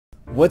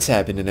What's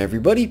happening,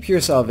 everybody?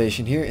 Pure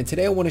Salvation here, and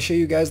today I want to show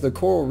you guys the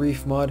Coral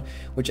Reef mod,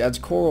 which adds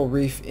coral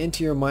reef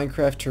into your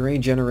Minecraft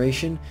terrain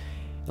generation.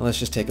 And let's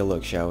just take a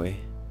look, shall we?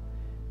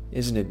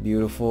 Isn't it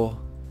beautiful?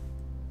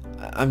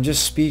 I'm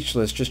just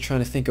speechless, just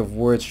trying to think of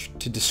words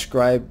to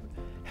describe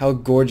how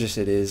gorgeous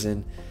it is.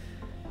 And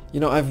you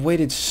know, I've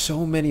waited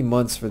so many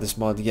months for this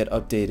mod to get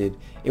updated.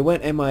 It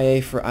went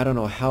MIA for I don't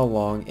know how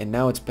long, and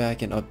now it's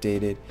back and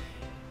updated,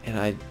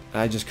 and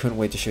I just couldn't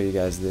wait to show you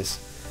guys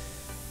this.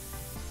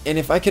 And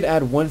if I could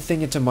add one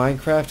thing into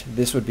Minecraft,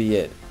 this would be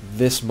it.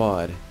 This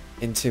mod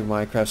into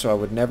Minecraft, so I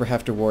would never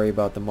have to worry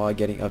about the mod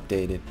getting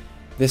updated.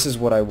 This is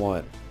what I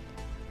want.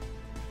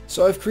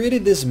 So I've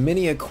created this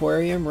mini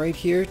aquarium right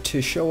here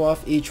to show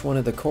off each one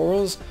of the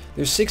corals.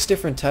 There's 6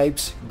 different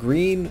types: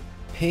 green,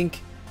 pink,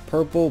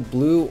 purple,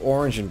 blue,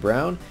 orange, and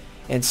brown,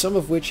 and some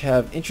of which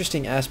have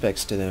interesting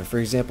aspects to them. For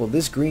example,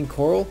 this green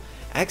coral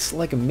acts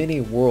like a mini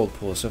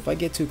whirlpool, so if I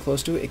get too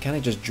close to it, it kind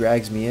of just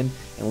drags me in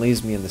and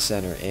leaves me in the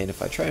center, and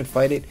if I try and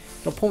fight it,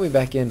 it'll pull me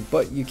back in,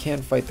 but you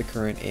can fight the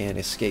current and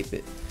escape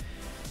it.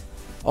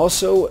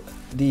 Also,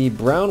 the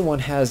brown one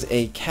has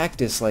a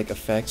cactus-like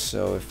effect,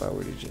 so if I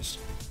were to just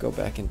go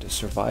back into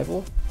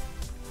survival,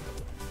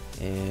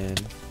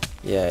 and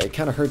yeah, it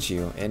kind of hurts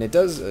you, and it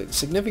does a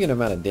significant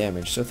amount of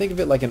damage, so think of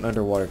it like an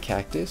underwater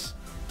cactus.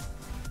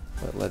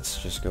 But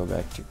let's just go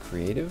back to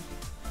creative.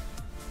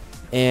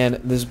 And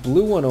this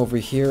blue one over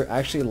here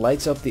actually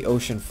lights up the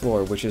ocean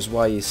floor, which is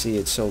why you see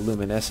it's so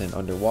luminescent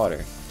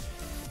underwater.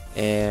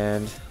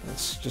 And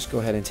let's just go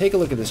ahead and take a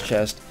look at this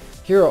chest.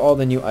 Here are all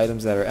the new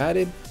items that are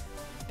added.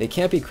 They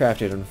can't be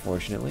crafted,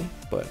 unfortunately,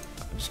 but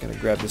I'm just going to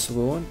grab this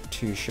blue one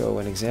to show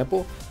an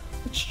example.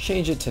 Let's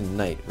change it to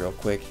night real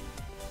quick.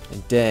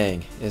 And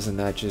dang, isn't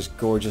that just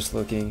gorgeous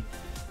looking?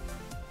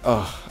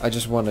 Oh, I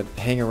just want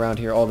to hang around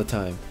here all the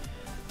time.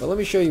 But let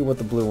me show you what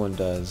the blue one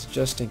does,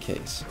 just in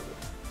case.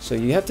 So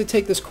you have to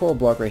take this coral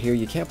block right here.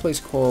 You can't place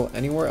coral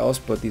anywhere else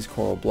but these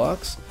coral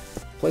blocks.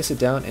 Place it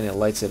down and it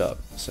lights it up.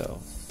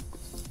 So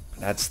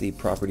that's the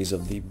properties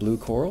of the blue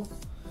coral.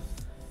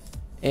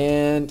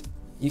 And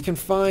you can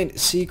find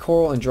sea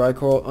coral and dry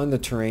coral on the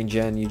terrain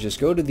gen. You just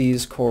go to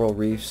these coral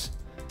reefs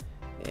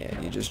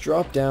and you just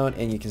drop down,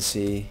 and you can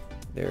see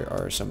there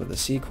are some of the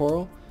sea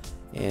coral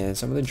and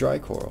some of the dry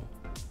coral,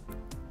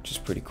 which is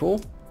pretty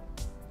cool.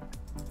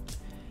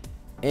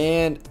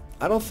 And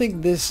I don't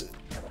think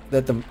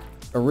that the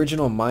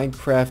original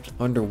Minecraft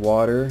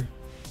underwater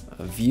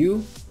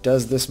view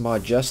does this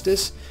mod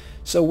justice,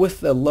 so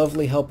with the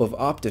lovely help of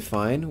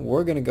Optifine,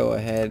 we're gonna go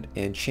ahead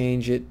and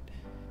change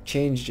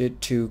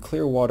it to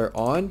clear water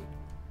on,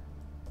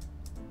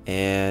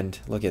 and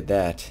look at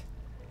that.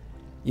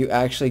 You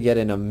actually get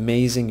an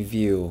amazing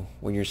view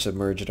when you're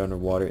submerged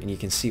underwater and you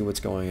can see what's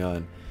going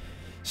on.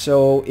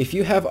 So if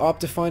you have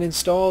Optifine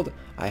installed,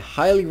 I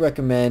highly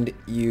recommend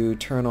you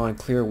turn on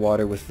clear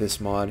water with this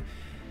mod,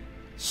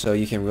 so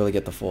you can really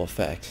get the full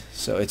effect.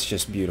 So it's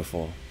just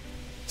beautiful.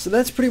 So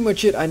that's pretty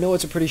much it. I know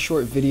it's a pretty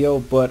short video,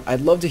 but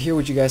I'd love to hear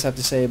what you guys have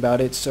to say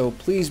about it, so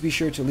please be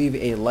sure to leave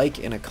a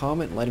like and a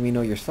comment letting me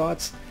know your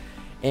thoughts.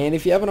 And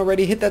if you haven't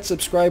already, hit that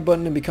subscribe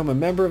button and become a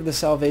member of the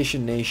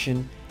Salvation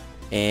Nation.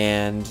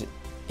 And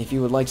if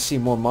you would like to see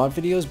more mod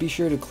videos, be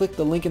sure to click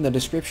the link in the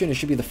description. It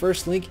should be the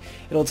first link.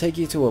 It'll take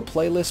you to a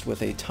playlist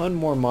with a ton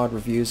more mod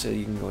reviews, so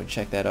you can go and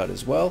check that out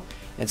as well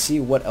and see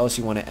what else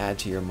you want to add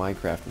to your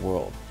Minecraft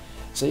world.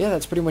 So yeah,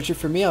 that's pretty much it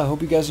for me. I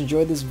hope you guys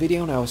enjoyed this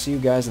video, and I will see you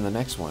guys in the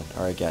next one.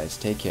 Alright guys,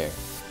 take care.